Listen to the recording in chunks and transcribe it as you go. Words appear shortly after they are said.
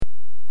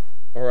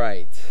All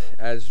right,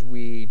 as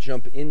we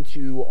jump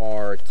into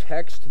our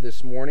text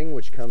this morning,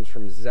 which comes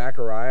from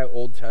Zechariah,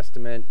 Old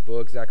Testament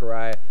book,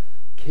 Zechariah.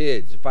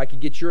 Kids, if I could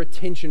get your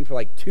attention for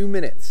like 2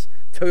 minutes,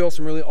 tell you all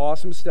some really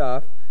awesome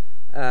stuff,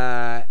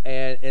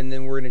 and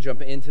then we're going to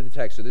jump into the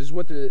text. So this is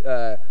what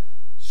the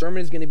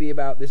sermon is going to be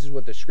about. This is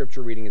what the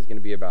scripture reading is going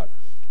to be about.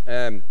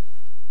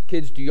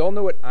 Kids, do you all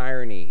know what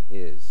irony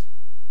is?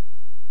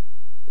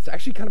 It's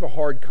actually kind of a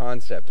hard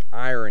concept,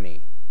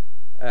 irony.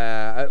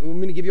 I'm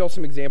going to give you all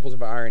some examples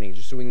of irony,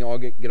 just so we can all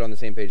get on the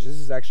same page.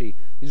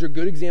 These are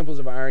good examples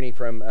of irony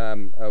from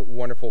a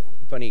wonderful,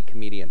 funny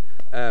comedian.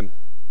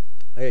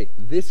 Hey,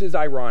 this is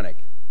ironic.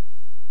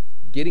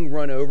 Getting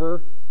run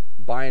over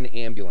by an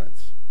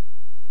ambulance.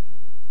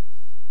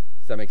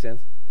 Does that make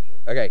sense?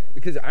 Okay,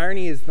 because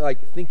irony is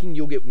like thinking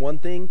you'll get one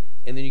thing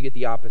and then you get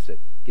the opposite.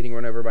 Getting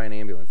run over by an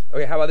ambulance.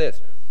 Okay, how about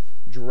this?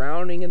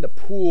 Drowning in the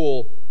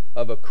pool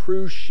of a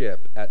cruise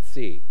ship at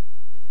sea.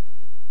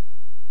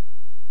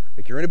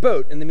 Like you're in a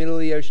boat in the middle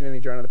of the ocean and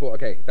you drown in the pool.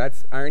 Okay,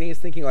 that's irony is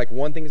thinking like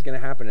one thing is going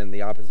to happen and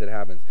the opposite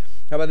happens.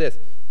 How about this?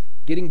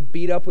 Getting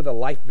beat up with a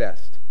life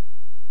vest.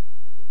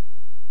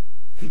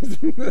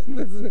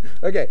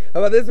 Okay, how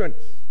about this one?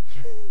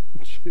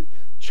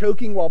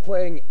 Choking while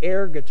playing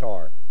air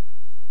guitar.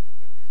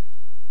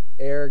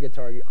 Air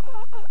guitar.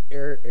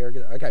 Air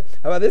guitar. Okay,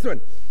 how about this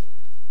one?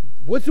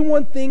 What's the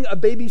one thing a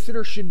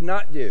babysitter should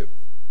not do?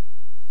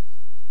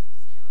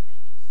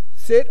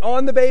 Sit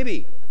on the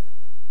baby.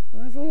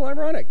 Well, that's a little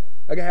ironic.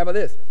 Okay, how about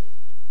this?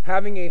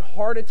 Having a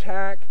heart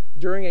attack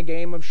during a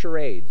game of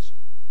charades.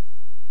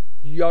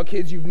 Y'all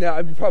kids, you've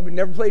probably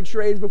never played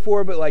charades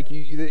before, but like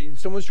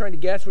someone's trying to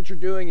guess what you're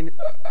doing, and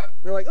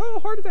they're like, "Oh,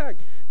 heart attack,"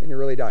 and you're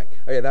really dying.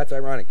 Okay, that's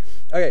ironic.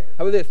 Okay,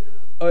 how about this?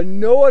 A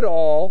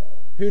know-it-all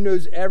who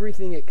knows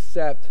everything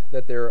except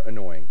that they're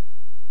annoying.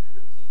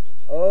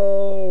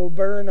 Oh,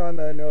 burn on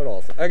the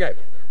know-it-alls. Okay,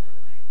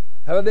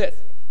 how about this?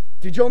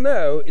 Did y'all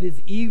know it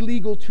is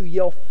illegal to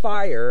yell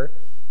fire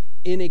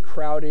in a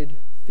crowded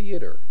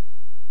theater?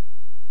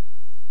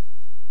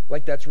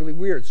 Like, that's really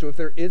weird. So if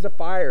there is a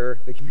fire,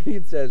 the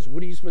comedian says,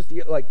 what are you supposed to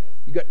get? Like,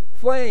 you got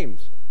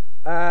flames,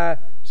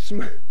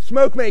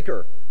 smoke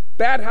maker,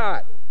 bad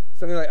hot,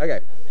 something like, okay.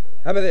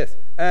 How about this?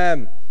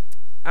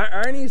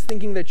 Irony is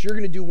thinking that you're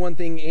going to do one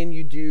thing and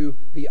you do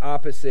the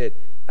opposite.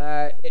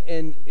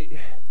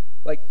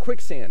 Like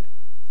quicksand.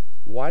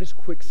 Why does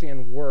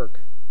quicksand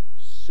work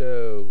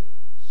so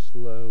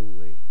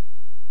slowly?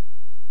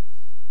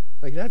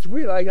 Like, that's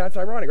weird. Like, that's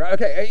ironic, right?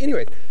 Okay,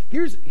 anyways,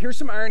 here's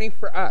some irony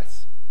for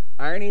us.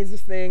 Irony is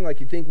this thing, like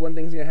you think one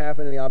thing's going to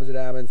happen and the opposite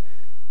happens.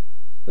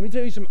 Let me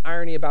tell you some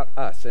irony about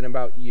us and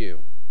about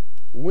you.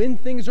 When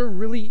things are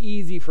really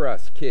easy for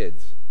us,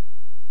 kids,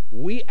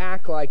 we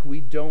act like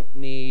we don't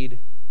need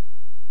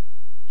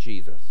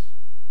Jesus.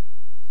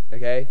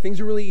 Okay?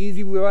 Things are really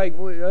easy. We're like,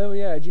 oh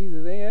yeah,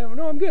 Jesus. Yeah,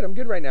 no, I'm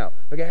good right now.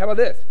 Okay, how about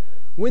this?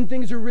 When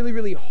things are really,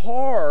 really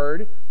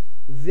hard,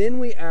 then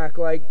we act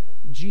like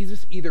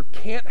Jesus either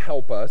can't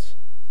help us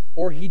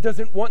or he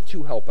doesn't want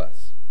to help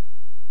us.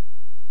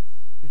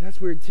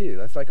 That's weird too.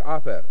 That's like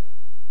oppo.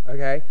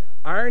 Okay?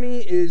 Irony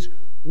is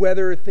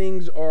whether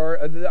things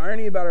are, the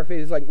irony about our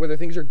faith is like whether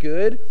things are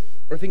good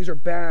or things are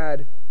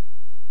bad,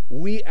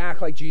 we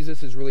act like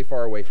Jesus is really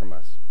far away from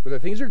us. Whether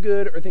things are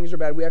good or things are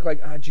bad, we act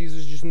like,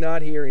 Jesus is just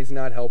not here, he's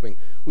not helping,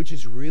 which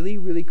is really,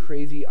 really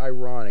crazy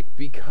ironic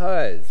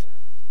because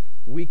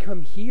we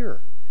come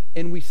here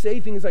and we say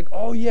things like,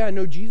 oh yeah,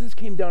 no, Jesus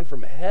came down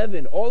from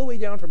heaven, all the way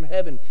down from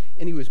heaven,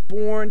 and he was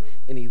born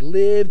and he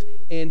lived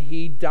and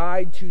he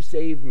died to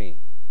save me.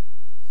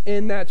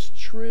 And that's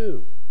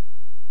true.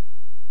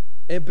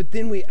 But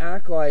then we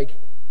act like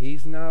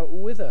he's not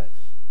with us.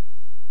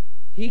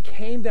 He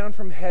came down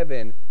from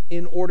heaven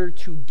in order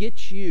to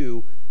get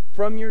you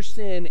from your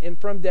sin and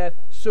from death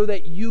so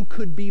that you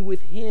could be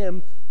with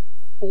him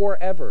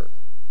forever.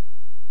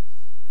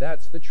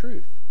 That's the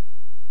truth.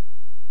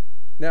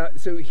 Now,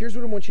 so here's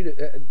what I want you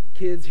to,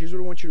 kids, here's what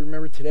I want you to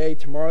remember today,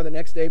 tomorrow, the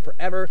next day,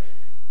 forever.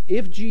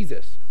 If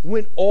Jesus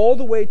went all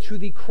the way to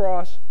the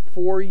cross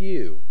for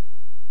you,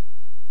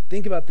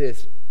 think about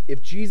this.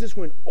 If Jesus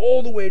went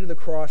all the way to the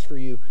cross for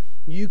you,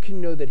 you can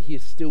know that he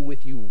is still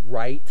with you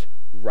right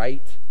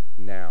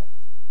now.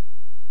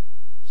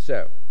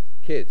 So,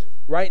 kids,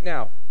 right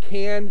now,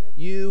 can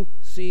you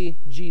see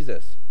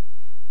Jesus?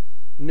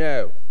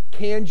 No.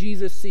 Can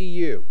Jesus see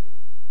you?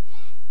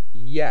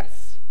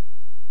 Yes.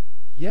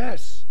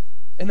 Yes.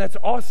 And that's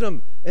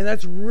awesome. And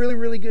that's really,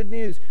 really good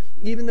news.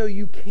 Even though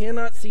you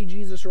cannot see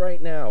Jesus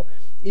right now,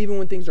 even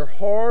when things are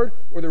hard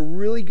or they're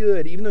really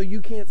good, even though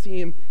you can't see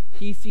him,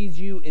 he sees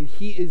you and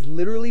he is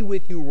literally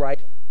with you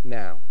right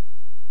now.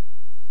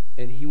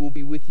 And he will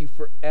be with you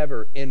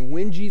forever. And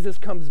when Jesus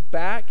comes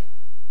back,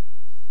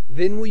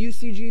 then will you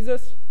see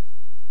Jesus?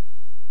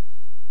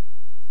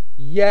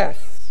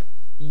 Yes.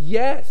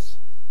 Yes.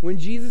 When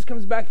Jesus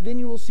comes back, then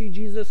you will see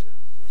Jesus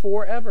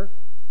forever.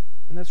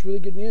 And that's really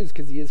good news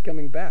because he is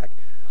coming back.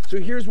 So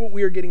here's what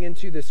we are getting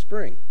into this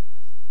spring.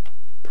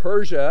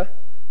 Persia,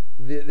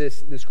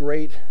 this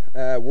great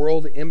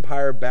world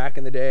empire back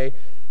in the day,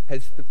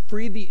 has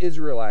freed the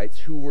Israelites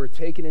who were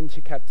taken into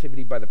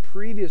captivity by the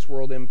previous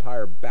world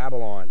empire,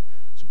 Babylon.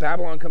 So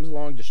Babylon comes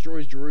along,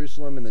 destroys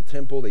Jerusalem and the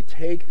temple. They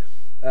take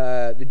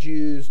the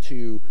Jews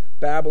to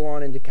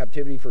Babylon into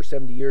captivity for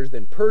 70 years.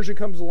 Then Persia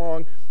comes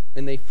along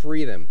and they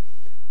free them.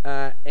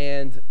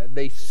 And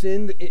they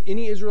send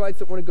any Israelites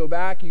that want to go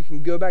back. You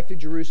can go back to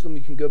Jerusalem.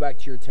 You can go back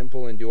to your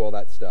temple and do all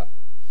that stuff.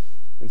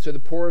 And so the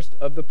poorest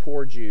of the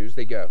poor Jews,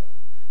 they go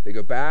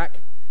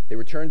back. They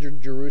return to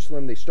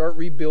Jerusalem. They start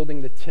rebuilding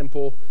the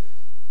temple,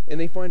 and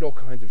they find all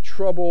kinds of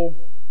trouble,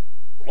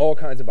 all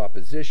kinds of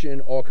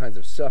opposition, all kinds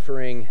of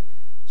suffering.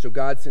 So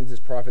God sends his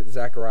prophet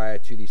Zechariah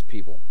to these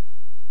people.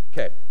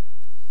 Okay,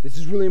 this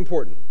is really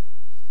important.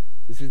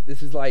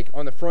 This is like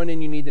on the front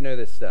end, you need to know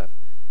this stuff.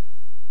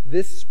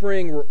 This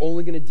spring, we're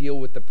only going to deal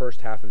with the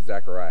first half of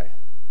Zechariah.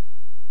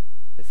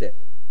 That's it.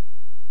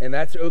 And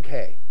that's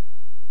okay,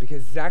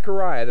 because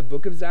Zechariah, the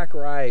book of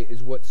Zechariah,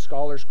 is what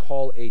scholars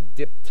call a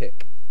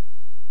diptych.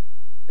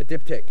 A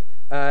diptych.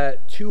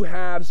 Two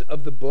halves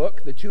of the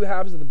book. The two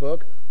halves of the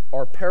book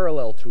are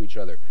parallel to each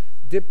other.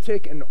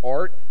 Diptych and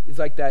art is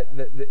like that.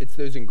 It's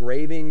those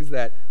engravings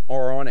that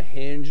are on a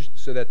hinge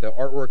so that the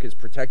artwork is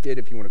protected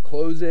if you want to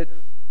close it.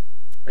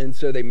 And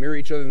so they mirror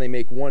each other and they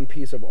make one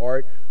piece of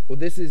art. Well,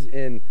 this is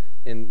in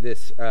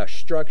this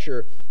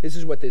structure. This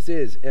is what this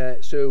is.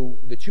 So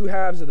the two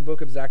halves of the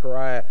book of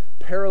Zechariah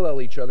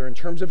parallel each other in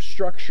terms of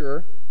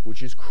structure,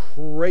 which is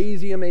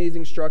crazy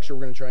amazing structure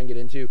we're going to try and get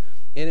into,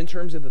 and in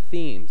terms of the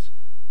themes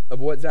of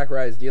what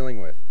Zechariah is dealing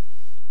with.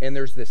 And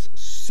there's this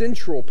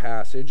central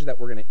passage that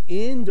we're going to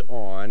end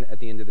on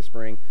at the end of the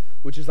spring,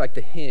 which is like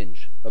the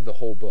hinge of the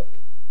whole book.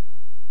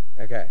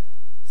 Okay,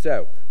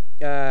 so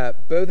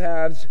both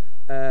halves,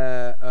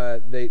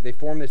 they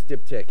form this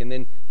diptych, and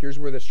then here's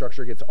where the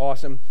structure gets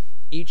awesome.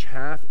 Each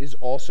half is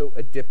also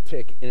a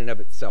diptych in and of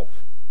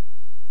itself.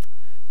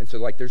 And so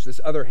like there's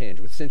this other hinge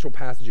with central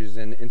passages,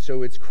 and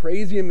so it's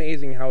crazy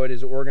amazing how it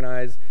is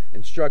organized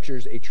and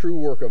structures a true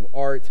work of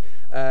art.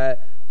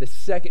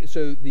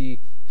 The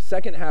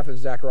second half of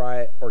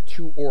Zechariah are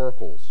two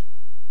oracles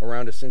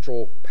around a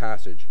central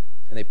passage,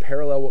 and they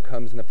parallel what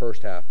comes in the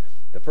first half.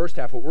 The first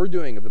half, what we're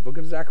doing of the book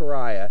of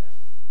Zechariah,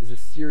 is a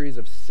series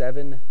of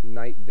 7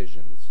 night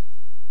visions.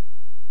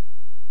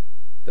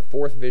 The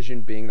fourth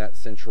vision being that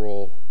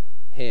central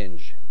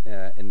hinge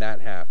in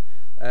that half.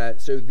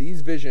 So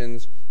these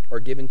visions are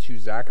given to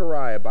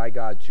Zechariah by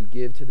God to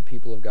give to the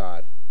people of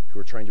God who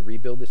are trying to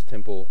rebuild this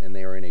temple, and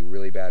they are in a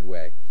really bad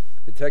way.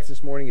 The text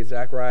this morning is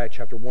Zechariah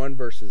chapter 1,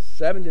 verses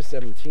 7 to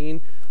 17.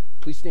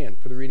 Please stand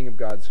for the reading of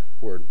God's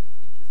word.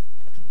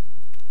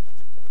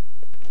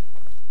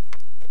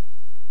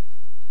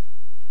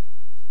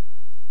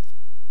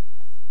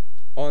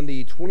 On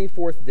the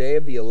 24th day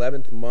of the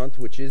 11th month,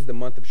 which is the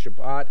month of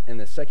Shabbat, and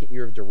the second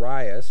year of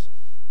Darius,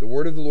 the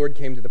word of the Lord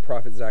came to the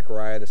prophet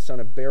Zechariah, the son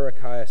of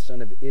Berechiah,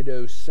 son of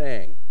Iddo,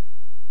 saying,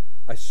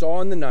 I saw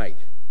in the night,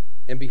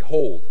 and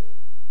behold,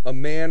 a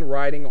man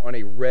riding on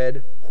a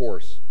red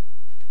horse.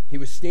 He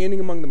was standing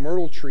among the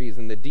myrtle trees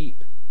in the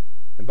deep,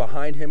 and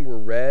behind him were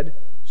red,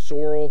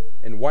 sorrel,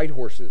 and white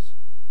horses.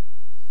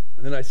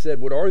 And then I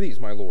said, What are these,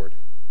 my Lord?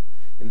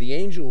 And the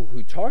angel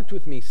who talked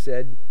with me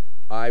said,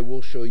 I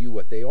will show you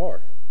what they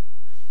are.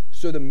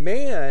 So the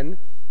man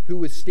who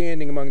was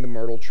standing among the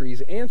myrtle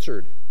trees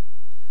answered,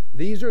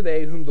 These are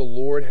they whom the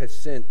Lord has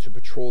sent to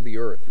patrol the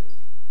earth.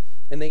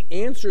 And they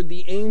answered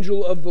the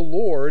angel of the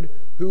Lord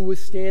who was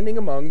standing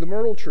among the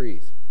myrtle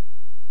trees,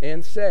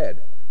 and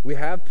said, We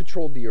have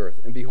patrolled the earth,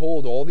 and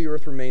behold, all the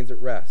earth remains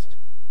at rest.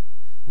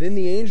 Then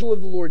the angel of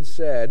the Lord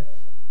said,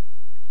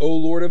 O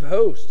Lord of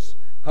hosts,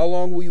 how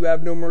long will you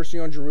have no mercy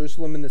on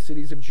Jerusalem and the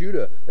cities of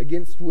Judah,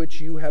 against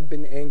which you have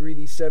been angry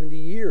these 70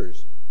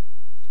 years?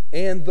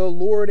 And the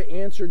Lord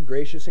answered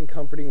gracious and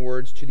comforting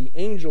words to the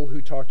angel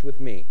who talked with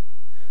me.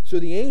 So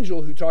the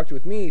angel who talked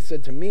with me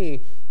said to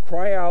me,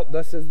 Cry out,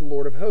 thus says the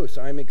Lord of hosts,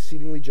 I am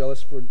exceedingly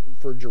jealous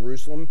for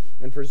Jerusalem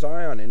and for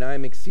Zion, and I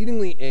am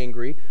exceedingly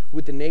angry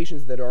with the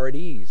nations that are at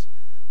ease.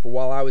 For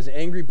while I was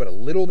angry but a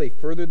little, they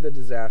furthered the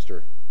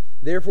disaster.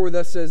 Therefore,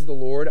 thus says the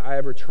Lord, I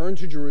have returned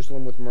to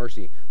Jerusalem with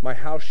mercy. My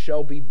house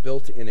shall be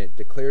built in it,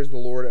 declares the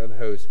Lord of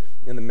hosts,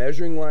 and the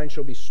measuring line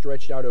shall be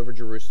stretched out over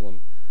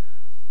Jerusalem.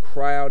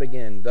 Cry out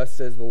again, thus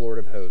says the Lord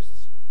of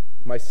hosts.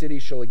 My city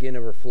shall again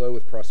overflow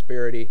with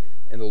prosperity,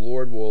 and the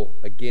Lord will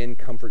again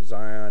comfort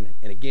Zion,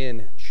 and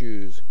again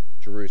choose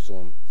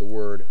Jerusalem. The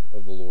word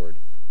of the Lord.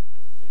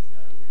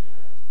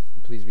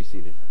 Please be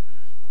seated.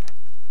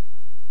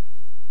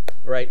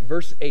 All right,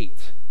 verse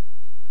 8.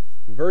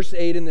 Verse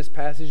 8 in this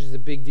passage is a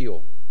big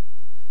deal.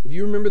 If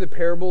you remember the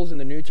parables in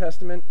the New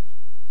Testament,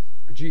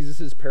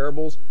 Jesus'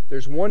 parables,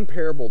 there's one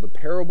parable, the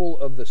parable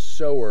of the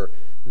sower.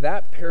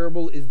 That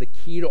parable is the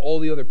key to all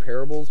the other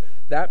parables.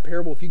 That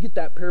parable, if you get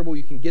that parable,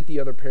 you can get the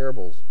other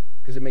parables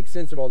because it makes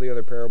sense of all the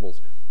other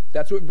parables.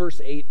 That's what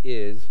verse 8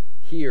 is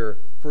here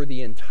for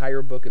the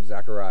entire book of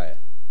Zechariah.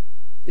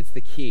 It's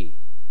the key.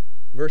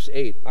 Verse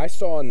 8, I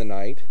saw in the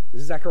night,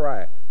 this is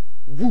Zechariah,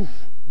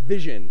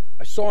 vision,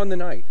 I saw in the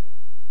night,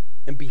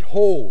 and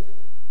behold,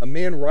 a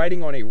man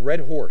riding on a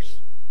red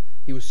horse,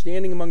 He was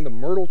standing among the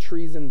myrtle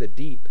trees in the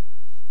deep,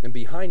 and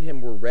behind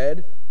him were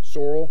red,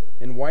 sorrel,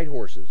 and white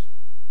horses.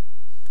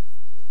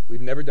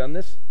 We've never done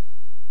this.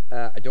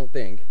 I don't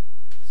think.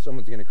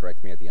 Someone's going to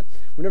correct me at the end.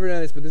 We've never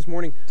done this, but this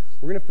morning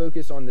we're going to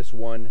focus on this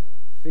one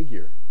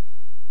figure,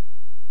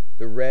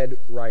 the red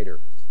rider.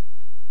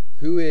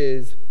 Who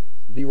is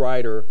the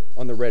rider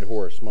on the red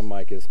horse? My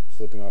mic is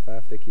slipping off. I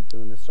have to keep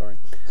doing this, sorry.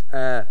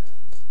 And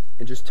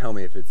just tell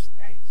me if it's,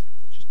 hey,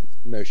 just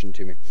motion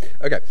to me.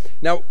 Okay,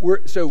 now we're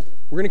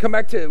going to come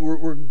back to,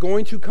 we're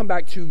going to come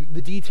back to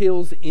the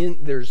details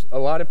there's a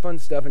lot of fun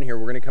stuff in here.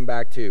 We're going to come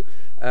back to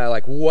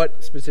like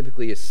what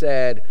specifically is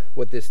said,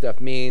 what this stuff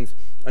means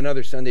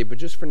another Sunday, but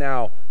just for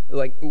now,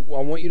 like I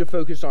want you to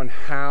focus on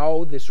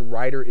how this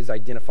rider is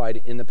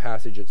identified in the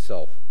passage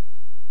itself.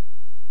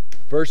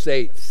 Verse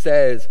 8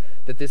 says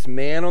that this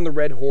man on the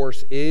red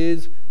horse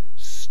is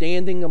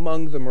standing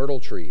among the myrtle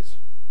trees.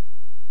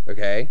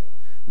 Okay?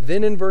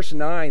 Then in verse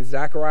 9,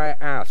 Zechariah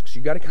asks,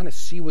 you got to kind of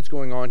see what's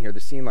going on here, the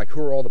scene, like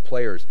who are all the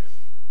players?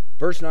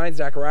 Verse 9,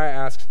 Zechariah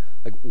asks,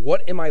 like,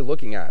 what am I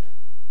looking at?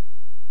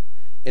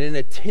 And an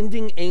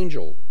attending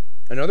angel,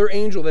 another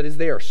angel that is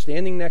there,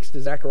 standing next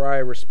to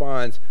Zechariah,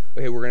 responds,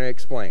 okay, we're going to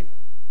explain.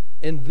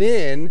 And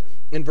then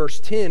in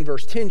verse 10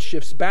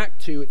 shifts back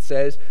to, it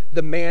says,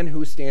 the man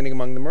who is standing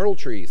among the myrtle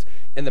trees.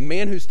 And the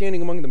man who's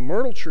standing among the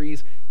myrtle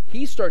trees,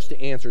 he starts to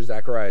answer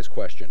Zechariah's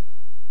question.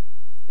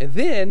 And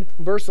then,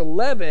 verse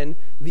 11,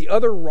 the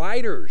other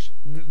riders,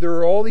 there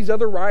are all these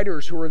other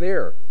riders who are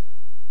there.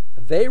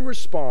 They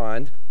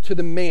respond to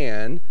the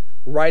man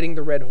riding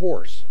the red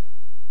horse.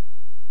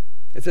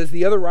 It says,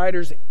 the other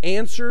riders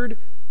answered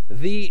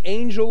the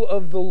angel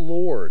of the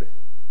Lord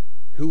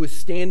who was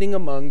standing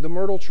among the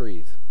myrtle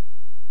trees.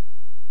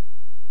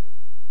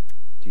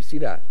 Do you see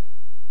that?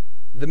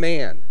 The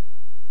man,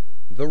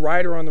 the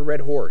rider on the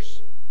red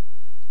horse,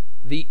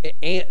 the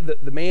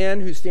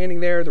man who's standing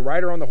there, the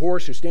rider on the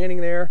horse who's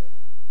standing there,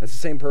 that's the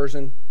same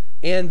person,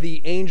 and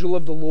the angel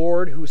of the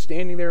Lord who's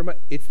standing there,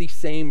 it's the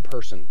same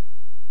person.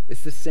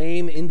 It's the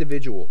same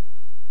individual.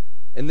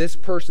 And this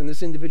person,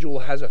 this individual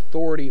has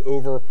authority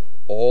over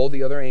all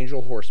the other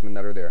angel horsemen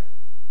that are there.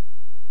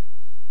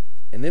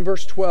 And then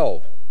verse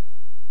 12,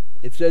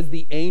 it says,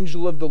 the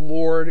angel of the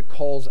Lord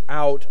calls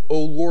out, O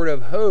Lord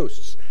of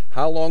hosts,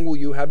 how long will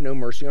you have no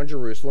mercy on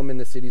Jerusalem and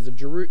the cities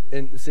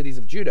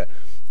of Judah,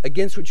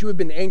 against which you have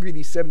been angry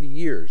these 70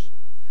 years?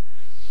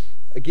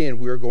 Again,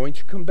 we are going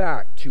to come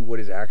back to what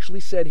is actually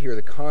said here,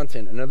 the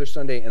content, another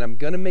Sunday, and I'm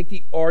going to make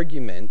the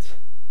argument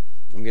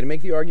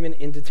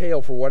in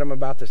detail for what I'm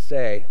about to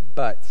say,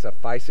 but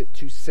suffice it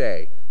to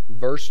say,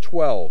 verse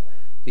 12,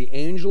 the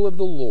angel of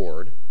the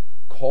Lord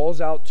calls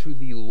out to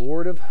the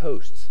Lord of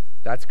hosts,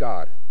 that's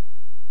God.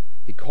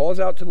 He calls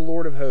out to the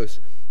Lord of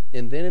hosts,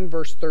 and then in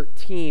verse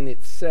 13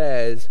 it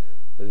says,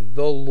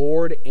 the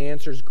Lord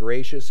answers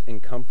gracious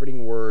and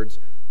comforting words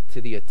to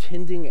the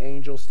attending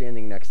angel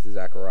standing next to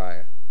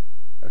Zechariah.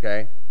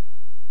 Okay?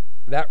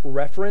 That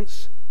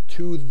reference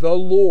to the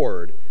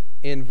Lord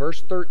in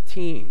verse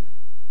 13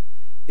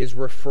 is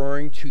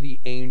referring to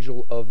the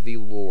angel of the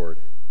Lord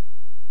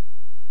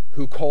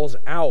who calls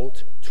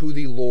out to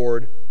the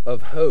Lord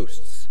of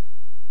hosts,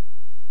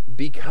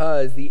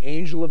 because the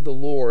angel of the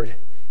Lord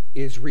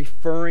is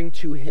referring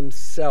to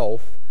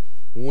himself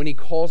when he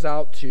calls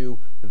out to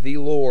the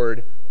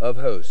Lord of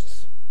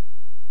hosts.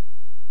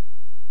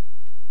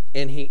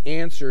 And he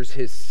answers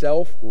his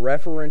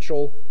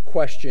self-referential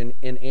question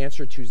in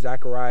answer to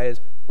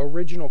Zechariah's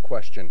original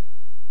question.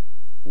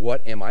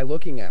 What am I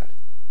looking at?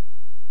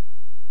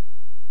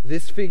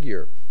 This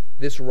figure,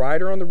 this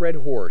rider on the red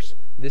horse,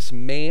 this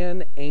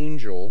man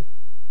angel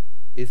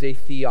is a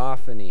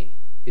theophany.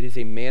 It is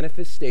a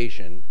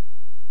manifestation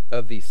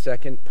of the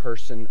second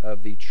person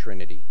of the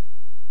Trinity.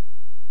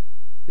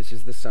 This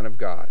is the Son of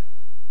God.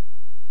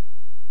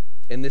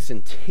 And this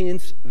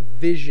intense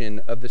vision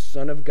of the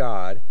Son of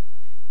God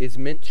is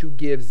meant to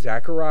give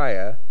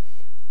Zechariah,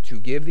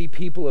 to give the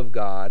people of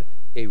God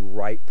a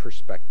right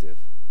perspective.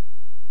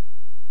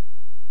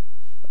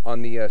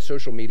 On the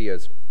social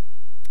medias,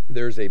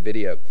 there's a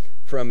video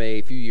from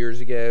a few years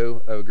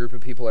ago of a group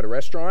of people at a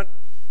restaurant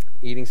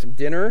eating some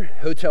dinner,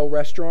 hotel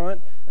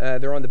restaurant.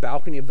 They're on the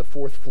balcony of the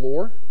 4th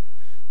floor.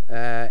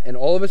 And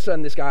all of a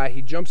sudden, this guy,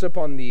 he jumps up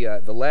on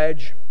the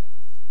ledge,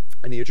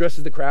 and he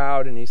addresses the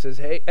crowd, and he says,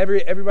 hey,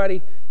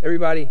 everybody,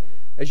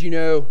 as you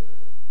know,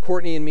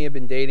 Courtney and me have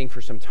been dating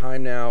for some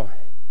time now,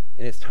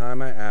 and it's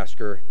time I ask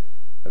her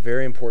a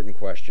very important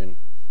question.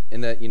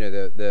 And that,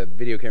 the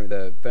video camera,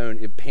 the phone,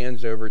 it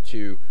pans over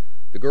to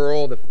the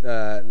girl,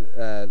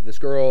 this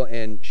girl,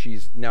 and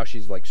she's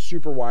like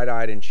super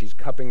wide-eyed, and she's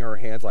cupping her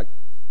hands like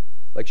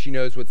she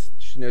knows what's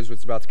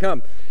about to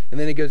come. And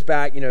then it goes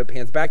back,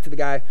 pans back to the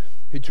guy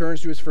who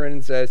turns to his friend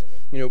and says,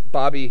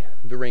 Bobby,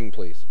 the ring,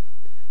 please.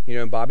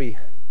 And Bobby,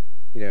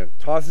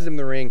 tosses him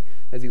the ring.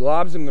 As he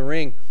lobs him the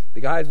ring, the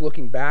guy's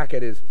looking back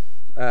at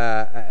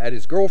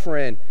his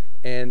girlfriend,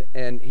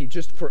 and he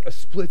just for a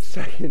split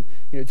second,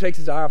 takes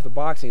his eye off the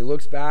box, and he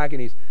looks back,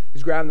 and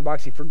he's grabbing the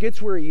box. He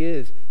forgets where he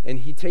is, and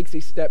he takes a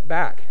step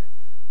back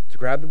to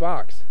grab the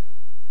box.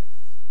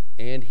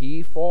 and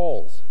he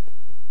falls.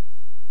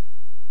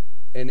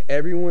 And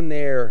everyone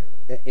there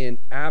in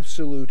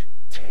absolute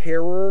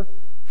terror,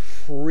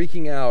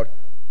 freaking out,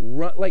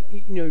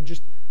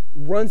 just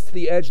runs to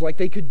the edge like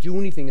they could do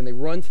anything, and they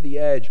run to the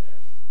edge,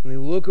 and they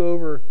look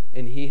over,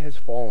 and he has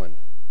fallen.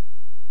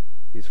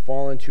 He's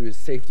fallen to his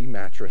safety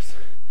mattress,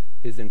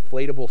 his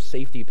inflatable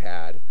safety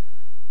pad,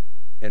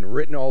 and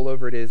written all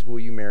over it is, "Will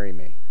you marry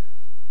me?"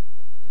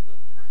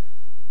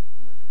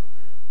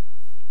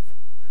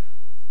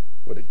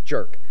 What a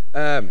jerk.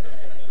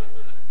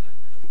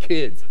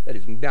 Kids, that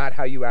is not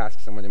how you ask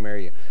someone to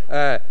marry you.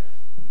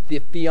 The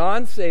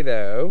fiance,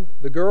 though,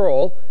 the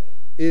girl,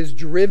 is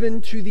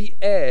driven to the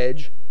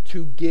edge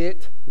to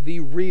get the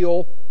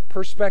real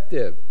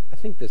perspective. I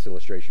think this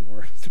illustration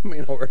works. It may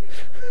not work.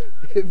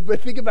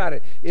 But think about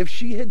it. If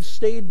she had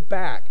stayed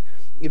back,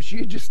 or if she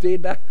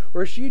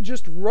had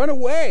just run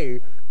away,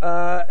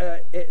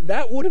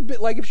 that would have been,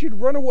 like if she'd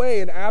run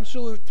away in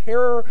absolute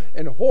terror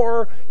and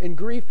horror and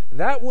grief,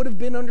 that would have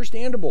been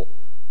understandable.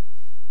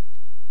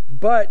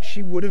 But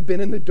she would have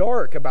been in the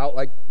dark about,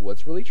 like,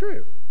 what's really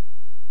true.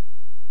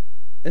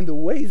 And the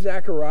way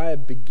Zechariah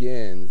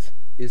begins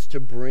is to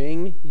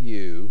bring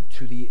you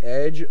to the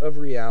edge of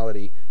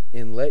reality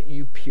and let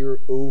you peer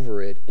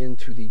over it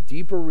into the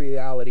deeper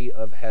reality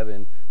of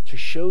heaven, to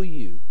show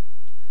you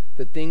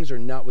that things are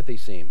not what they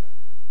seem,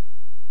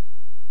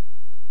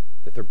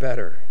 that they're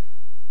better.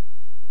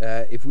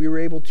 If we were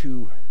able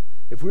to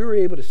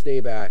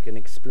stay back and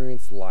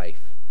experience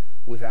life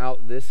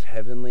without this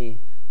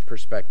heavenly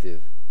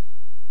perspective,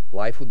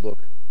 life would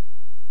look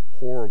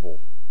horrible,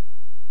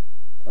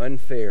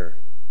 unfair,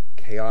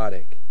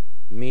 chaotic,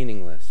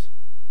 meaningless,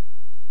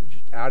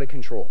 just out of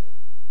control.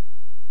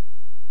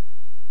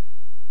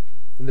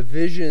 And the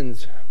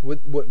visions,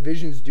 what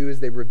visions do is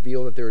they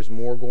reveal that there is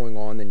more going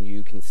on than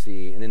you can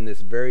see. And in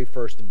this very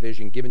first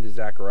vision given to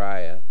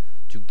Zechariah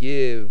to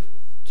give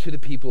to the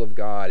people of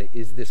God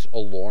is this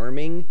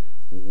alarming,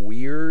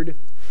 weird,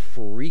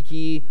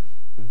 freaky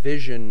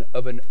vision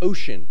of an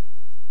ocean.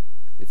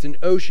 It's an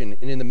ocean,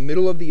 and in the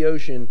middle of the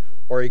ocean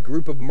are a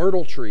group of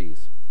myrtle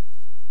trees.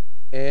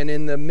 And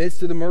in the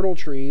midst of the myrtle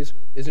trees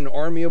is an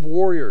army of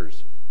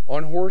warriors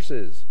on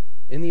horses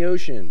in the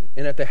ocean,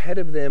 and at the head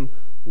of them,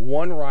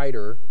 one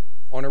rider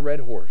on a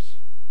red horse.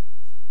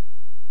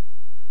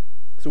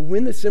 So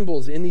when the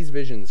symbols in these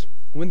visions,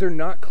 when they're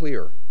not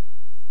clear,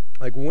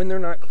 like when they're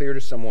not clear to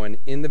someone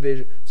in the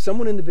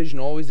vision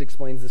always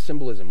explains the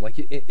symbolism. Like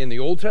in the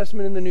Old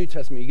Testament and the New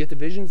Testament, you get the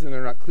visions and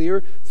they're not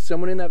clear.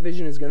 Someone in that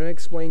vision is going to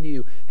explain to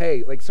you,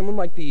 hey, like someone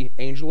like the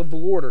angel of the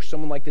Lord, or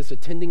someone like this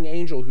attending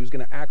angel who's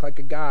going to act like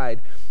a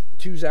guide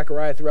to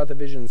Zechariah throughout the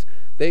visions,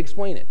 they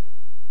explain it.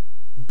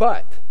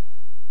 But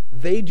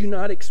they do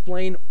not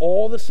explain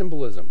all the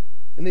symbolism.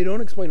 And they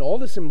don't explain all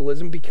the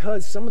symbolism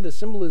because some of the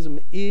symbolism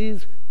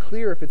is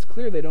clear. If it's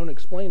clear, they don't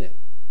explain it.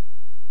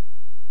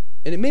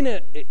 And it may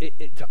not,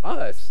 to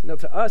us,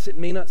 it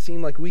may not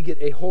seem like we get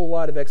a whole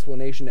lot of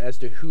explanation as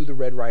to who the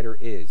Red Rider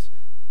is.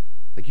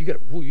 Like you got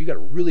to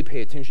really pay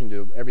attention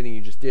to everything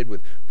you just did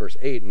with verse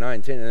 8,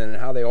 9, 10, and then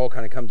how they all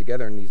kind of come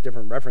together in these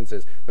different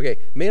references. Okay,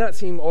 it may not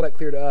seem all that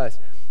clear to us,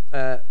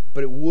 but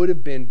it would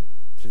have been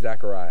to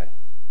Zechariah.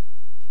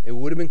 It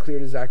would have been clear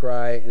to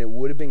Zechariah, and it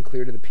would have been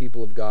clear to the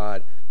people of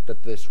God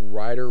that this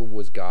rider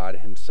was God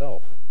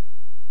himself.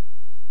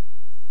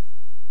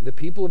 The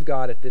people of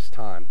God at this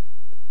time,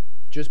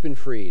 just been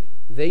freed,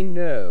 they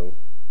know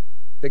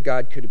that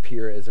God could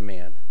appear as a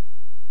man.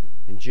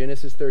 In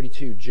Genesis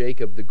 32,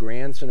 Jacob, the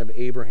grandson of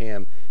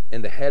Abraham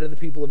and the head of the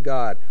people of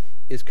God,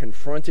 is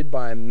confronted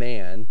by a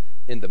man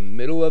in the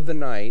middle of the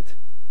night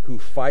who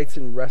fights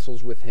and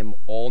wrestles with him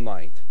all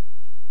night.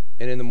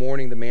 And in the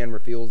morning, the man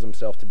reveals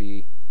himself to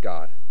be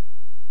God.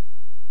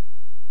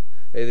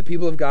 The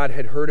people of God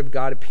had heard of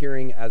God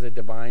appearing as a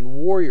divine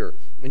warrior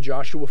in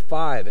Joshua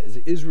 5, as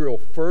Israel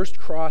first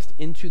crossed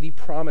into the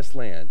promised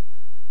land.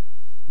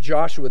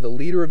 Joshua, the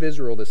leader of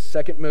Israel, the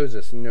second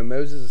Moses,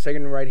 Moses, the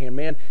second right-hand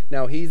man,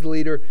 now he's the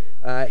leader.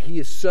 He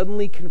is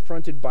suddenly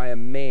confronted by a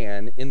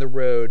man in the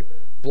road,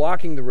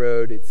 blocking the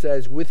road, it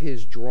says, with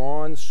his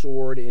drawn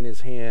sword in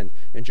his hand.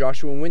 And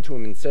Joshua went to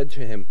him and said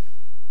to him,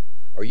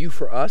 "Are you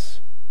for us,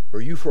 or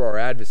are you for our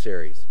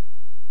adversaries?"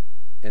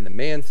 And the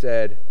man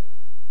said,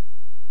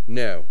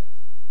 "No."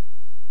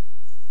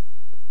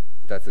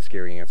 That's a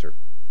scary answer.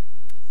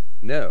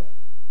 "No,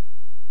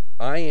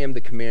 I am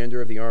the commander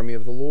of the army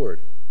of the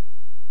Lord."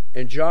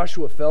 And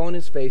Joshua fell on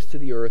his face to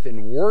the earth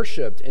and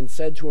worshipped and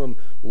said to him,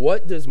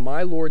 "What does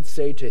my Lord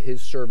say to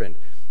his servant?"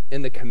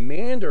 And the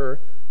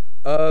commander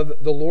of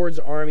the Lord's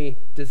army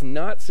does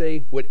not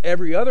say what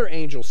every other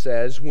angel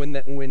says when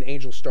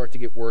angels start to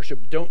get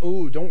worship. Don't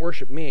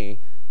worship me.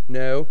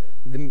 No,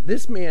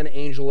 this man,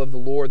 angel of the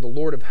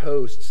Lord of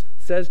hosts,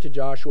 says to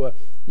Joshua,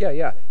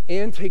 yeah,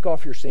 and take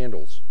off your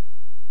sandals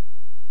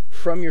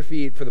from your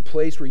feet, for the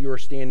place where you are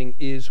standing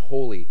is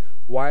holy.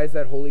 Why is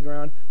that holy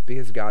ground?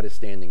 Because God is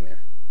standing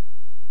there.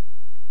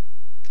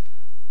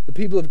 The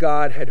people of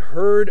God had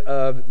heard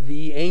of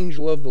the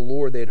angel of the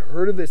Lord. They had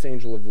heard of this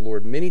angel of the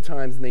Lord many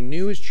times, and they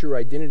knew his true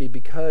identity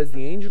because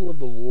the angel of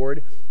the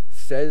Lord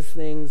says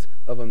things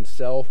of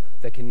himself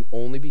that can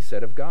only be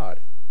said of God.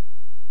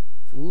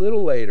 A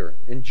little later,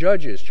 in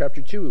Judges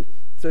chapter 2,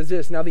 it says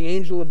this, "Now the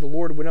angel of the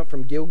Lord went up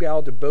from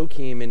Gilgal to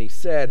Bochim, and he's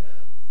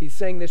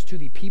saying this to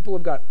the people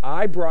of God,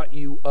 I brought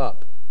you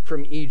up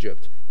from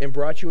Egypt and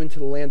brought you into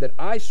the land that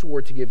I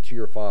swore to give to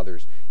your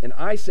fathers. And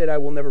I said, I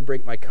will never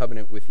break my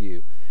covenant with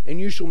you. And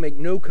you shall make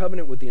no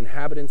covenant with the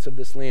inhabitants of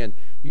this land.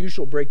 You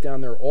shall break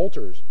down their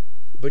altars.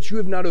 But you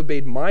have not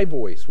obeyed my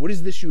voice. What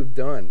is this you have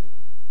done?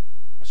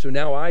 So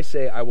now I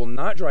say, I will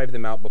not drive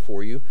them out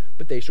before you,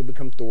 but they shall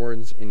become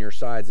thorns in your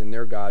sides, and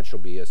their God shall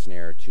be a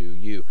snare to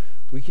you."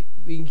 We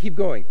can keep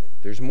going.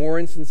 There's more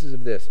instances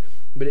of this.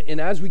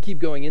 And as we keep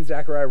going in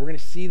Zechariah, we're going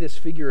to see this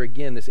figure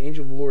again, this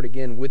angel of the Lord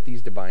again, with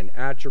these divine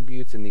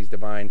attributes and these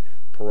divine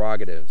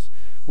prerogatives.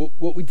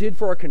 What we did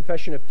for our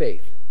confession of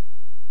faith,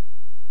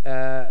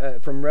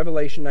 from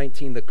Revelation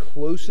 19, the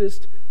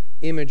closest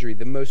imagery,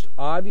 the most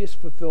obvious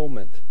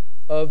fulfillment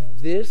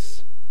of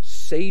this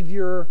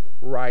Savior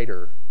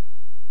rider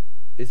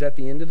is at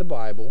the end of the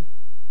Bible,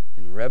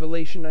 in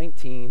Revelation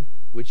 19,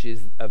 which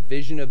is a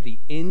vision of the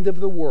end of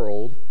the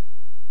world,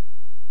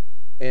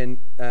 and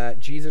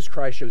Jesus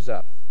Christ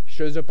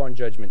shows up on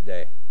Judgment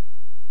Day.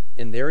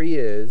 And there he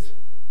is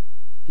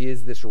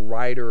this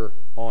rider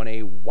on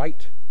a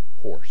white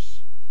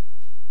horse.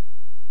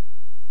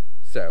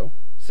 So,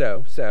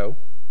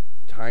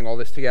 tying all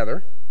this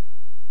together,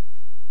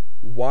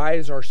 why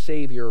is our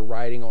Savior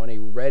riding on a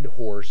red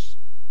horse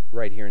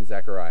right here in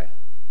Zechariah?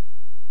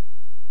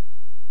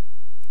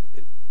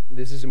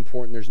 This is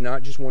important. There's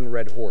not just one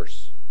red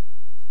horse.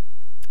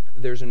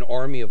 There's an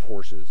army of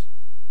horses.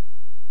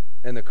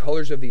 And the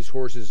colors of these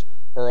horses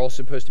are all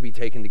supposed to be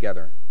taken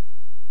together.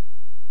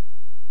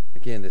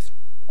 Again, this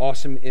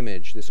awesome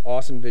image, this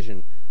awesome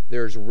vision.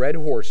 There's red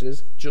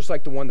horses, just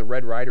like the one the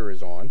Red Rider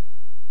is on.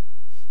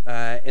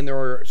 And there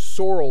are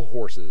sorrel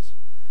horses.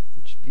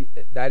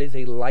 That is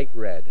a light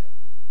red.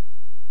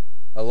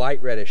 A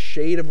light red, a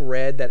shade of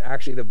red that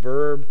actually the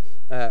verb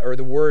or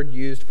the word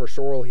used for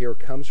sorrel here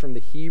comes from the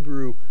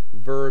Hebrew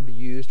verb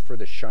used for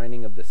the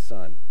shining of the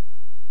sun.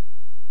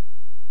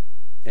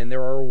 And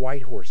there are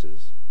white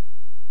horses.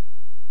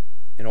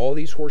 And all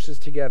these horses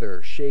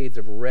together, shades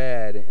of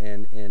red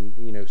and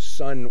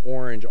sun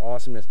orange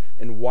awesomeness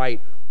and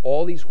white,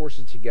 all these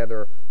horses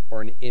together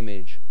are an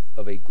image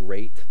of a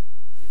great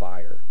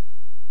fire.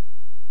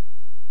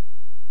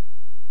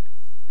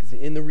 Because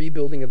in the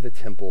rebuilding of the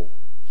temple,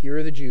 here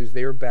are the Jews,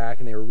 they are back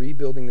and they are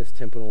rebuilding this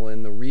temple.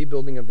 In the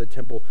rebuilding of the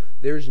temple,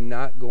 there's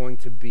not going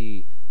to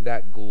be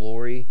that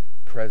glory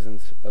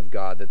presence of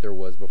God that there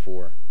was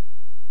before.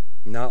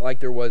 Not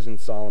like there was in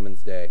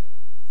Solomon's day.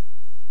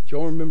 Do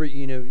you all remember,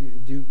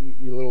 do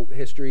your little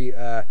history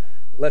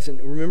lesson?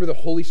 Remember the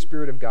Holy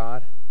Spirit of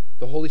God?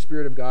 The Holy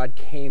Spirit of God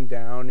came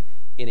down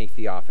in a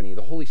theophany.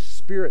 The Holy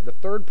Spirit, the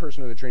third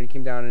person of the Trinity,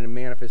 came down in a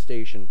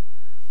manifestation.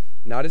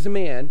 Not as a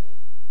man,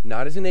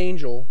 not as an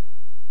angel,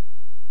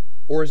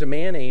 or as a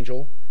man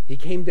angel. He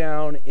came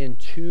down in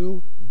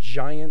two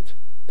giant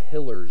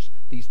pillars,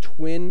 these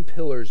twin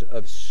pillars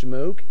of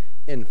smoke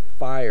and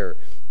fire,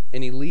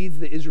 and he leads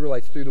the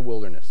Israelites through the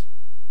wilderness.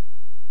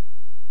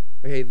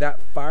 Okay,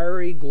 that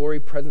fiery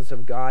glory presence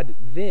of God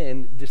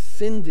then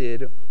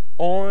descended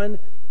on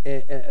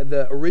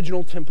the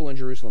original temple in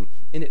Jerusalem,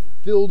 and it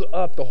filled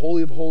up the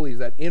Holy of Holies,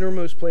 that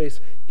innermost place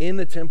in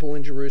the temple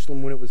in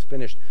Jerusalem when it was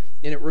finished,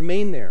 and it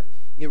remained there.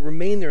 It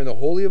remained there in the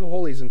Holy of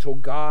Holies until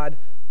God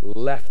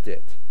left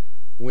it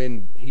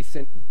when he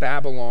sent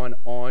Babylon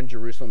on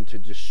Jerusalem to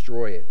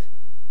destroy it,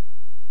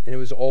 and it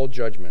was all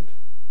judgment.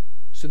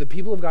 So the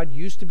people of God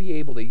used to be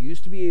able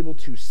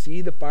to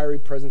see the fiery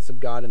presence of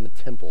God in the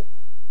temple.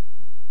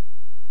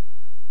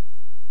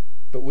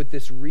 But with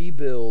this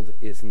rebuild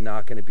is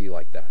not going to be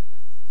like that.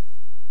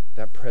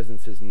 That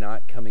presence is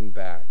not coming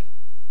back.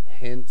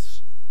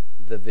 Hence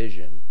the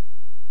vision.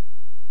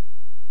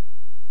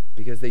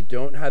 Because they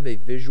don't have a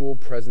visual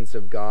presence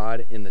of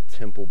God in the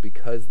temple,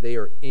 because they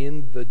are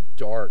in the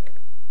dark.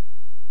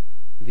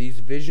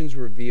 These visions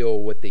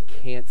reveal what they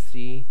can't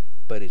see,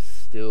 but is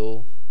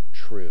still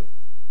true.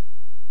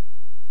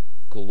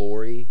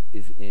 Glory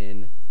is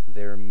in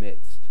their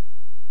midst.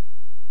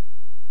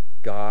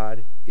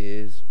 God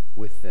is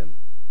with them.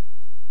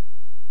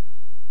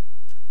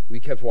 We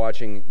kept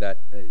watching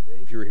that,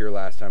 if you were here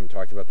last time, and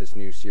talked about this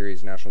new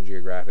series, National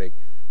Geographic,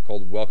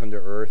 called Welcome to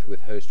Earth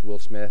with host Will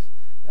Smith.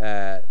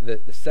 The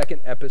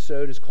second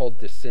episode is called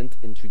Descent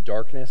into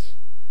Darkness.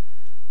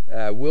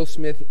 Will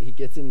Smith, he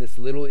gets in this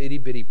little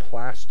itty-bitty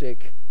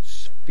plastic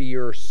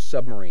sphere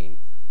submarine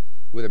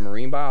with a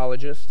marine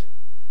biologist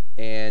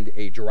and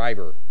a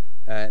driver.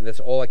 And that's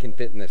all I can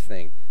fit in this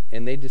thing.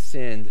 And they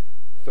descend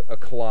a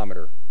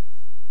kilometer,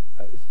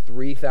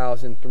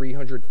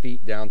 3,300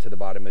 feet down to the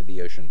bottom of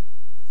the ocean.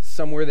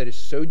 Somewhere that is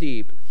so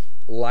deep,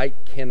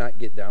 light cannot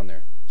get down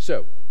there.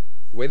 So,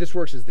 the way this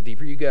works is the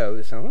deeper you go,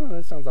 that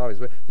sounds obvious,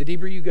 but the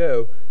deeper you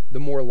go, the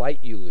more light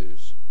you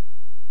lose.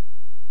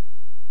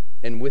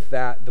 And with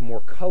that, the more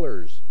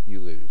colors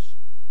you lose.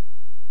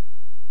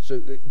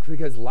 So,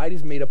 because light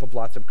is made up of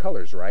lots of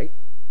colors, right?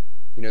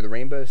 You know, the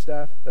rainbow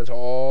stuff, that's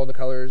all the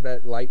colors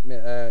that light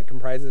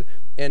comprises.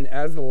 And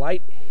as the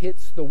light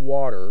hits the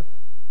water,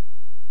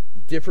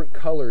 different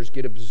colors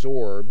get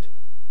absorbed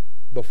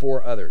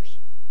before others.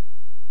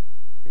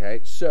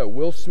 Okay, so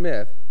Will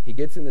Smith, he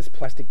gets in this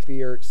plastic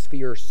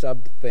sphere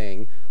sub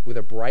thing with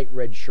a bright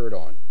red shirt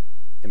on,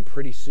 and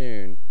pretty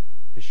soon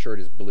his shirt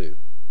is blue.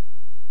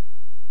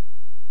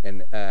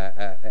 And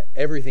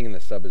everything in the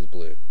sub is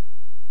blue,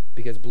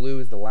 because blue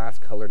is the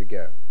last color to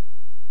go,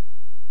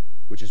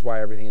 which is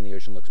why everything in the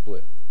ocean looks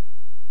blue.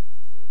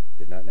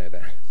 Did not know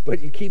that.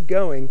 But you keep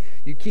going,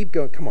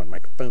 come on,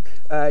 microphone.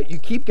 You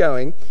keep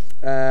going,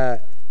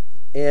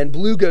 and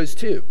blue goes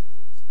too.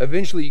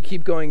 Eventually, you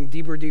keep going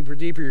deeper, deeper,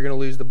 deeper, you're going to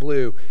lose the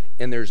blue,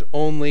 and there's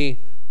only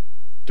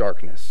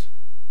darkness.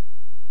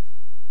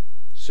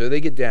 So they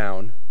get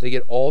down, they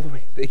get all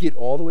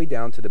the way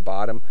down to the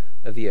bottom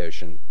of the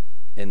ocean,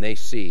 and they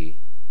see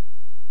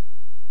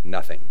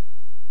nothing.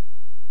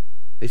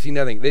 They see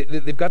nothing.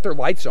 They've got their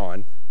lights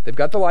on. They've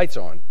got the lights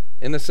on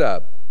in the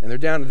sub, and they're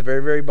down at the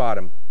very, very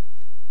bottom,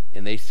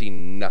 and they see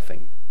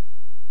nothing.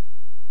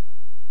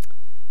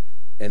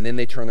 And then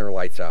they turn their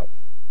lights out.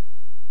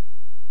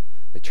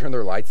 They turn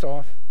their lights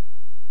off,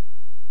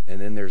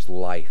 and then there's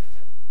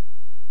life,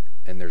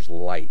 and there's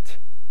light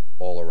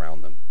all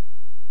around them.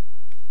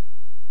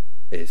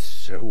 It is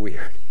so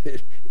weird.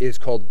 It is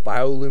called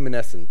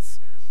bioluminescence.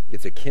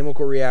 It's a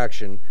chemical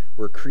reaction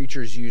where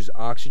creatures use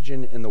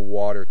oxygen in the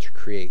water to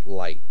create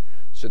light.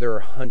 So there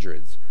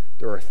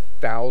are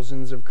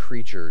thousands of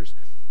creatures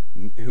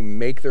who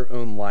make their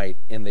own light,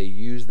 and they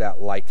use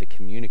that light to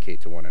communicate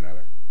to one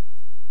another.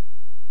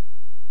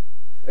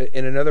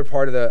 In another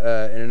part of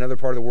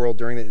the world,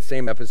 during the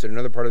same episode,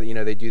 another part of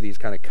they do these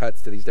kind of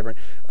cuts to these different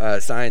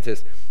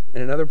scientists.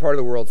 In another part of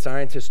the world,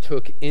 scientists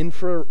took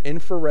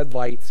infrared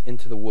lights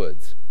into the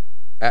woods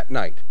at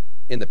night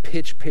in the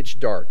pitch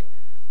dark,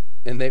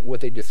 and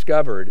what they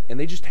discovered, and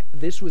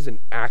this was an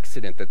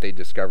accident that they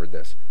discovered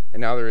this,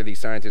 and now there are these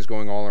scientists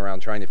going all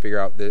around trying to figure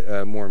out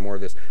more and more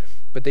of this.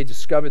 But they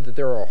discovered that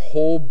there are a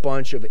whole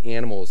bunch of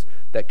animals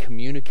that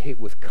communicate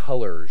with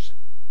colors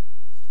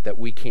that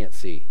we can't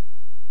see.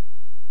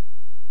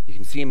 You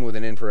can see them with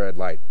an infrared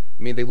light.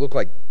 I mean, they look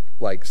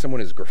like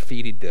someone has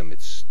graffitied them.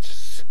 It's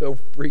so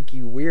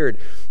freaky weird.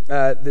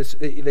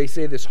 They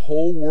say this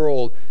whole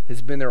world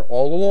has been there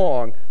all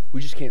along.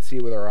 We just can't see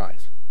it with our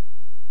eyes.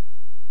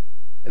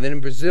 And then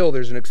in Brazil,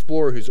 there's an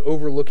explorer who's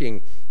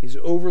overlooking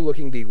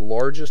the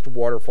largest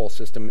waterfall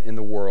system in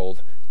the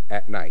world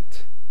at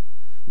night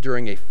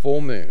during a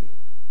full moon,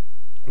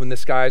 when the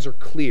skies are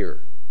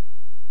clear.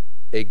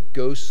 A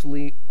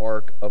ghostly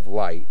arc of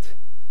light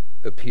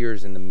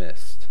appears in the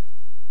mist.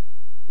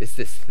 It's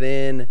this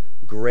thin,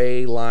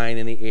 gray line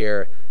in the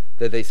air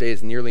that they say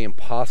is nearly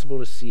impossible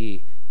to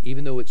see,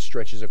 even though it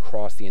stretches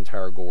across the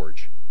entire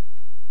gorge.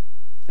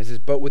 It says,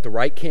 but with the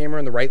right camera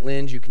and the right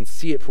lens, you can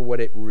see it for what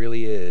it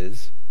really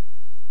is.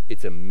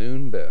 It's a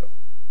moonbow.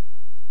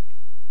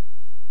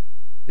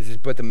 It says,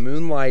 but the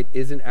moonlight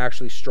isn't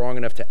actually strong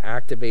enough to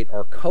activate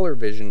our color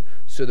vision,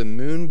 so the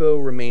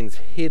moonbow remains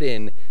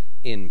hidden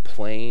in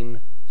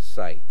plain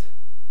sight.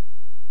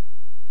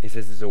 It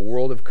says it's a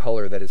world of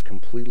color that is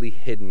completely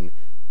hidden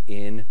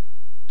in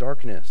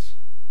darkness.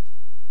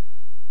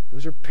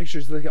 Those are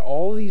pictures. Look at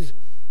all these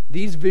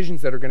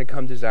visions that are going to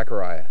come to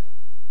Zechariah.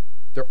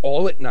 They're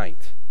all at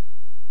night.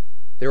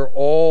 They're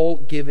all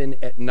given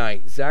at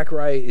night.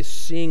 Zechariah is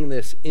seeing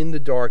this in the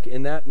dark,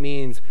 and that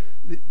means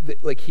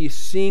he's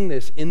seeing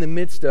this in the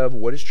midst of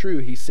what is true.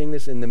 He's seeing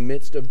this in the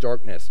midst of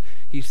darkness.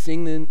 He's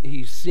seeing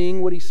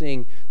what he's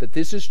seeing, that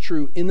this is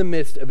true in the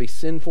midst of a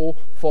sinful,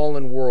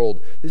 fallen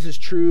world. This is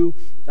true.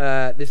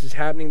 This is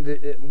happening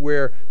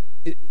where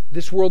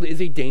this world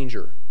is a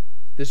danger.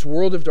 This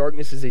world of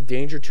darkness is a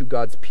danger to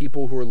God's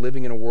people who are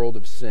living in a world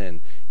of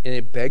sin. And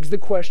it begs the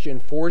question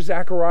for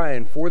Zechariah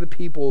and for the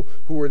people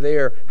who are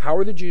there, how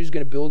are the Jews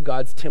going to build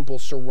God's temple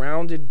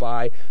surrounded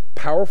by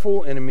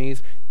powerful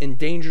enemies and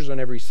dangers on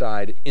every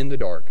side in the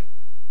dark?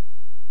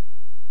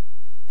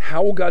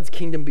 How will God's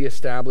kingdom be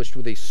established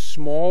with a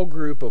small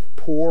group of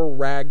poor,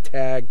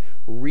 ragtag,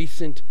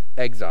 recent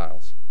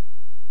exiles?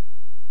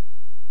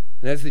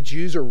 And as the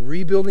Jews are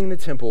rebuilding the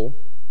temple,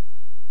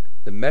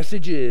 the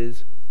message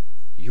is,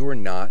 you are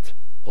not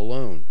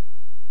alone.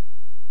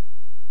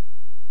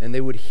 And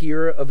they would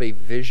hear of a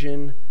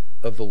vision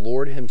of the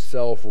Lord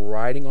himself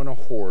riding on a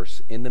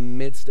horse in the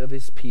midst of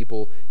his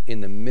people,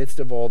 in the midst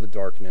of all the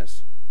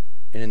darkness,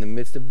 and in the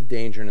midst of the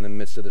danger, and in the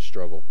midst of the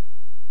struggle.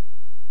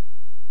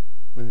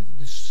 And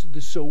this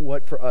so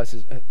what for us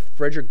is,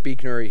 Frederick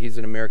Buechner, he's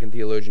an American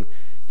theologian,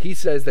 he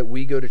says that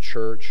we go to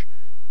church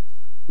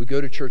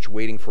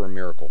waiting for a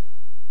miracle.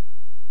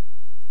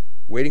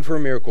 Waiting for a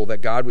miracle,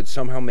 that God would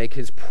somehow make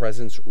his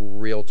presence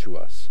real to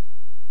us.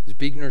 As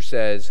Buechner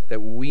says,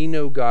 that we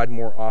know God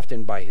more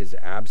often by his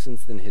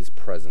absence than his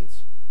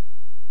presence.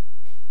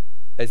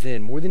 As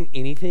in, more than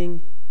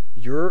anything,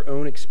 your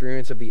own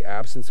experience of the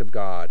absence of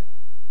God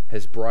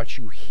has brought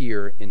you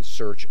here in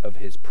search of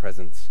his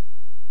presence.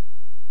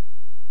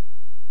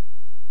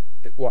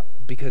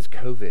 Because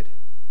COVID.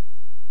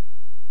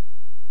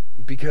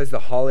 because the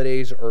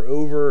holidays are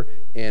over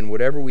and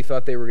whatever we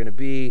thought they were going to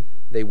be,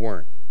 they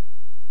weren't.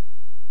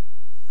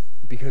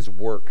 Because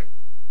work,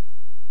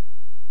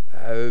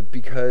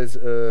 because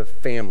of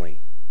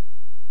family,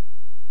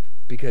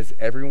 because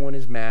everyone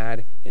is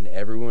mad and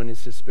everyone is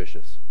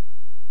suspicious.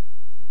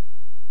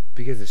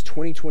 Because it's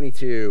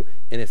 2022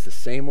 and it's the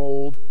same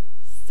old,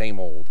 same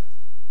old.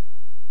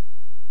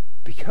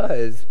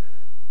 Because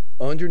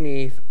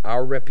underneath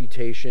our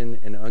reputation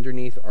and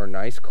underneath our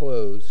nice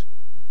clothes,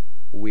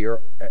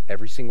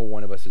 every single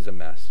one of us is a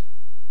mess.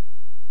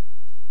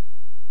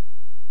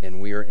 And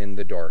we are in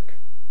the dark.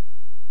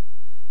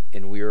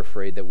 And we are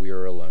afraid that we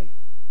are alone.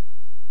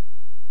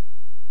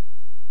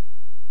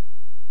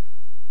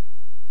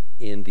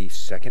 In the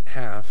second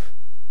half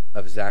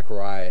of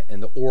Zechariah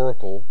and the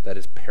oracle that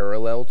is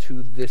parallel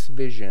to this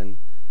vision,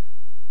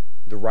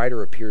 the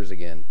rider appears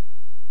again.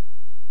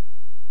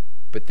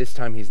 But this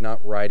time he's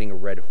not riding a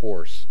red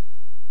horse.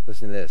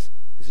 Listen to this.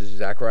 This is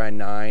Zechariah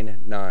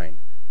 9:9.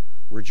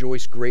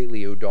 Rejoice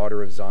greatly, O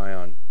daughter of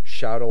Zion.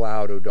 Shout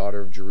aloud, O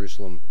daughter of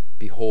Jerusalem.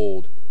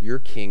 Behold, your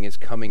king is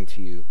coming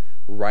to you.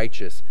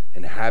 Righteous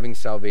and having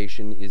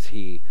salvation is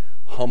he,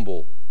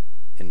 humble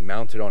and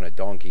mounted on a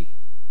donkey,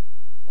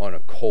 on a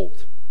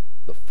colt,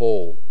 the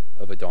foal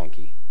of a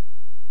donkey.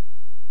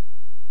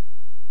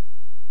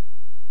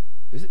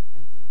 Does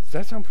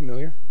that sound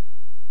familiar?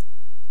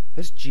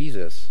 That's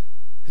Jesus.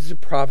 This is a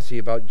prophecy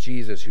about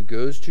Jesus who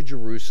goes to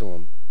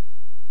Jerusalem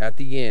at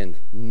the end,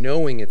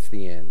 knowing it's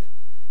the end,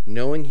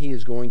 knowing he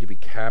is going to be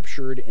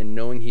captured and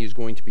knowing he is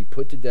going to be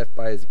put to death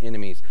by his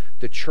enemies.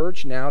 The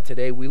church now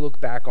today, we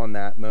look back on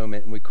that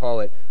moment and we call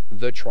it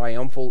the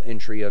triumphal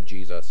entry of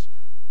Jesus.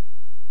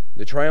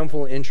 The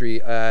triumphal entry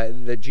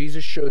that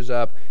Jesus shows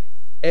up.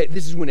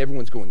 This is when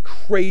everyone's going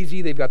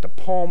crazy. They've got the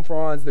palm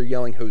fronds. They're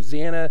yelling,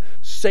 Hosanna,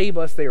 save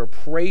us. They are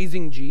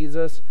praising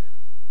Jesus.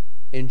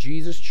 And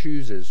Jesus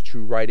chooses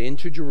to ride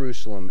into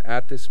Jerusalem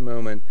at this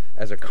moment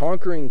as a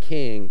conquering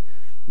king,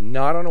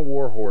 not on a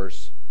war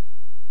horse,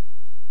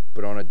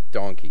 but on a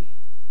donkey.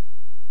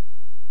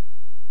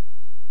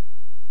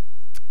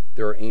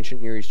 There are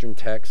ancient Near Eastern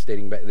texts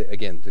dating back,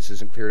 again, this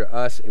isn't clear to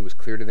us, it was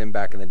clear to them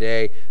back in the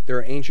day. There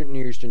are ancient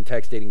Near Eastern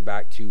texts dating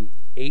back to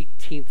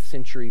 18th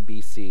century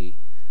BC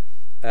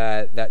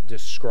that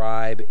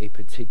describe a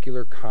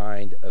particular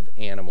kind of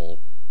animal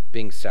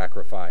being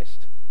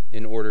sacrificed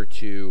in order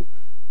to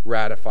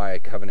ratify a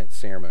covenant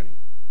ceremony.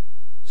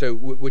 So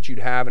what you'd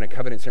have in a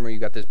covenant ceremony, you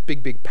got this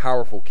big,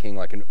 powerful king,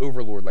 like an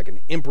overlord, like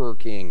an emperor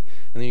king,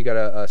 and then you got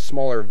a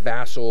smaller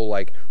vassal,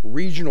 like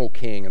regional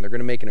king, and they're going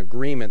to make an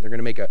agreement. They're going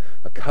to make a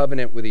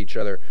covenant with each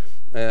other.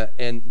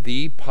 And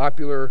the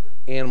popular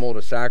animal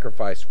to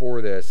sacrifice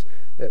for this,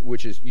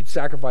 which is you'd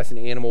sacrifice an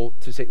animal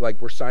to say,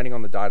 like, we're signing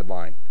on the dotted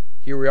line.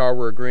 Here we are,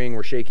 we're agreeing,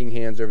 we're shaking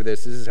hands over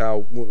this. This is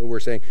how we're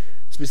saying.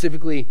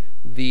 Specifically,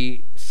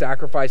 the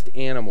sacrificed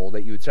animal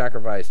that you would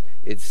sacrifice,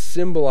 it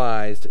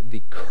symbolized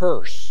the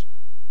curse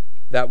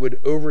that would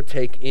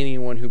overtake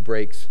anyone who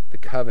breaks the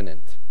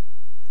covenant.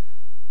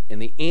 And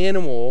the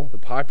animal, the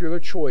popular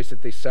choice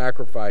that they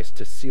sacrificed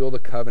to seal the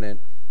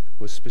covenant,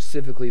 was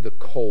specifically the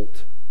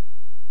colt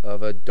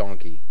of a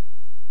donkey.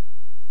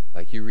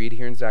 Like you read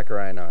here in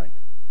Zechariah 9,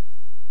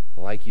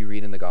 like you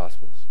read in the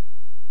Gospels.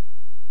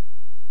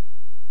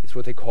 It's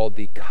what they called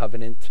the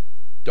covenant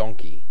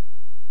donkey.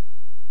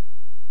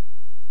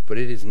 But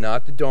it is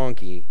not the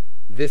donkey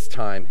this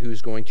time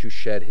who's going to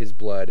shed his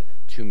blood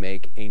to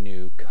make a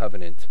new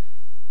covenant.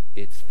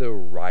 It's the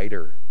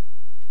rider.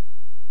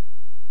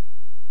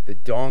 The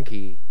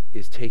donkey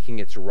is taking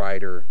its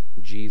rider,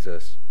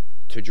 Jesus,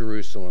 to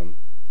Jerusalem,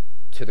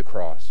 to the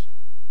cross.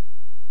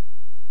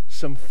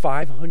 Some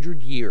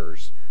 500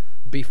 years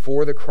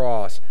before the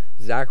cross,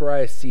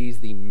 Zechariah sees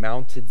the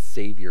mounted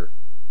Savior.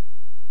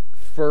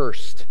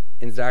 First,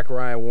 in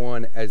Zechariah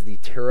 1, as the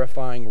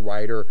terrifying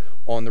rider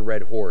on the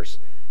red horse.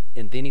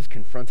 And then he's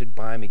confronted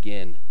by him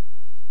again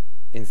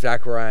in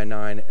Zechariah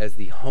 9 as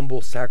the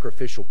humble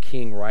sacrificial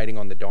king riding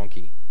on the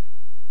donkey.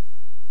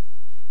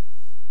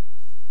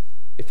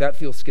 If that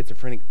feels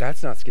schizophrenic,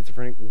 that's not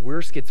schizophrenic.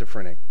 We're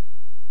schizophrenic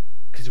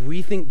because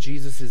we think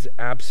Jesus is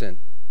absent.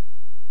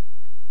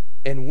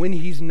 And when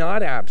he's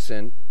not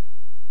absent,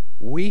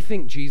 we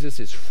think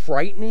Jesus is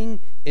frightening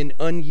and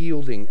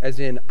unyielding, as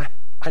in,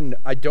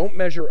 I don't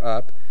measure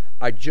up,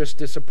 I just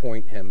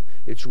disappoint him.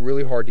 It's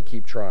really hard to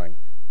keep trying.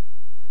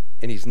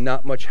 And he's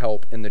not much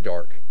help in the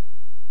dark.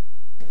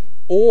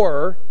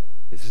 Or,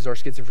 this is our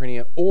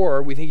schizophrenia,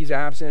 or we think he's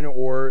absent,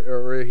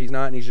 or he's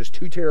not, and he's just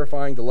too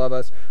terrifying to love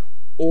us,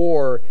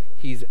 or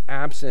he's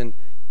absent,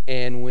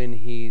 and when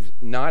he's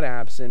not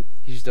absent,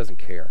 he just doesn't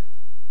care.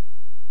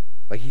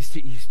 Like he's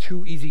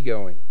too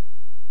easygoing.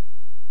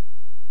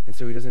 And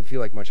so he doesn't feel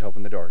like much help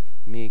in the dark.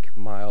 Meek,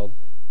 mild,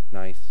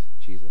 nice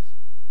Jesus.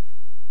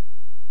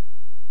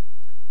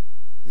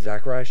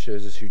 Zechariah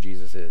shows us who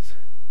Jesus is.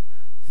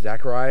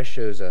 Zechariah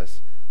shows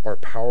us our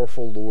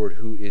powerful Lord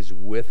who is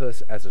with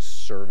us as a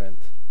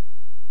servant.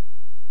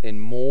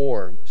 And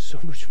more, so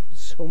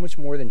much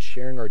more than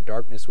sharing our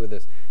darkness with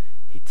us,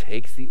 He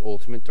takes the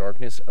ultimate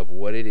darkness of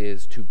what it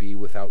is to be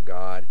without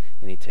God,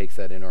 and he takes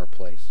that in our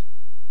place.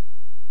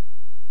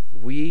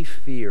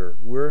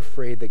 We're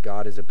afraid that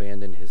God has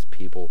abandoned his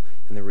people,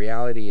 and the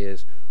reality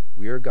is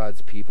we are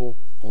God's people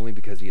only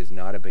because he has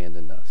not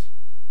abandoned us.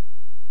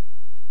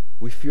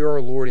 We fear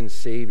our Lord and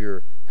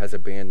Savior has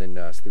abandoned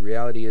us. The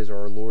reality is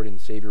our Lord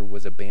and Savior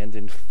was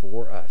abandoned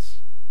for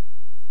us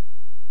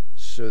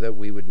so that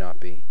we would not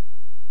be.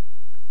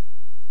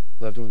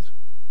 Loved ones,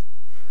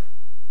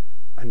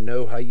 I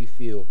know how you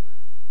feel,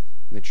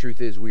 and the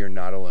truth is we are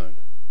not alone.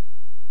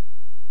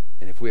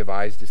 And if we have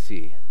eyes to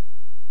see,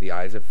 the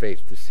eyes of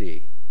faith to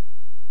see,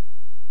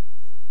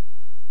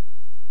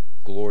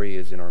 glory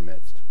is in our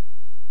midst.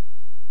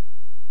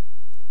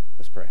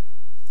 Let's pray.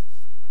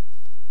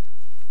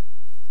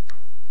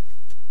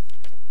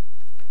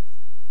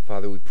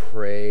 Father, we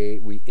pray,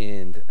 we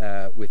end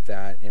with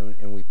that,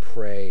 and we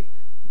pray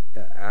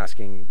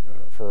asking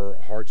for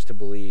our hearts to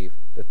believe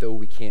that though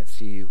we can't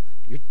see you,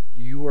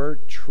 you are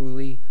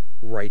truly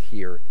right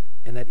here.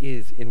 And that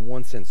is, in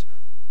one sense,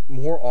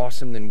 more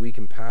awesome than we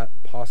can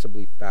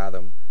possibly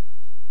fathom.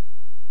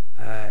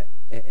 And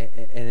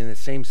in the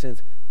same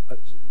sense,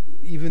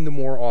 even the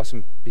more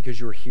awesome because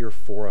you're here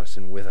for us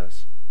and with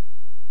us.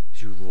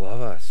 You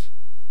love us.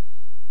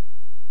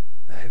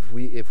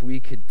 If we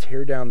could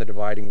tear down the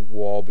dividing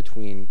wall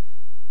between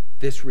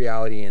this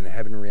reality and the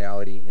heaven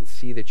reality and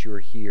see that you're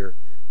here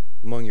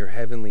among your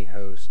heavenly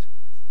host,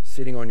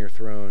 sitting on your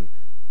throne,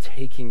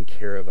 taking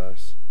care of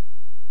us,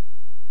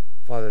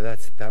 Father,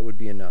 that would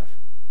be enough.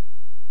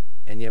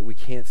 And yet we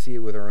can't see it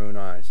with our own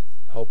eyes.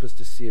 Help us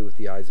to see it with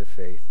the eyes of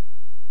faith.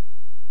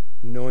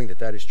 Knowing that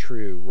that is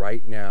true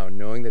right now,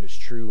 knowing that it's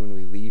true when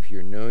we leave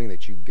here, knowing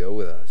that you go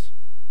with us,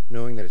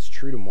 knowing that it's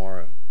true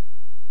tomorrow,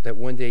 that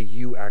one day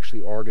you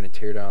actually are going to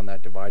tear down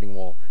that dividing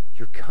wall.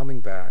 You're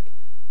coming back,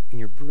 and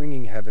you're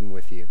bringing heaven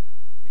with you,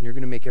 and you're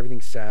going to make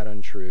everything sad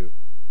untrue,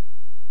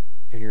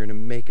 and you're going to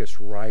make us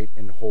right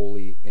and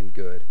holy and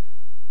good.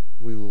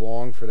 We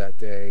long for that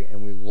day,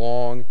 and we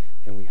long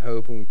and we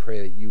hope and we pray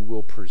that you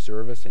will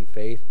preserve us in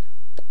faith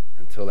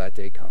until that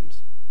day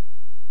comes.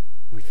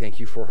 We thank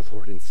you for our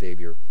Lord and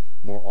Savior,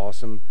 more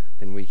awesome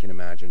than we can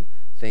imagine.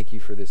 Thank you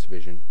for this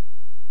vision.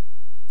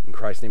 In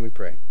Christ's name we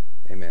pray.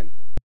 Amen.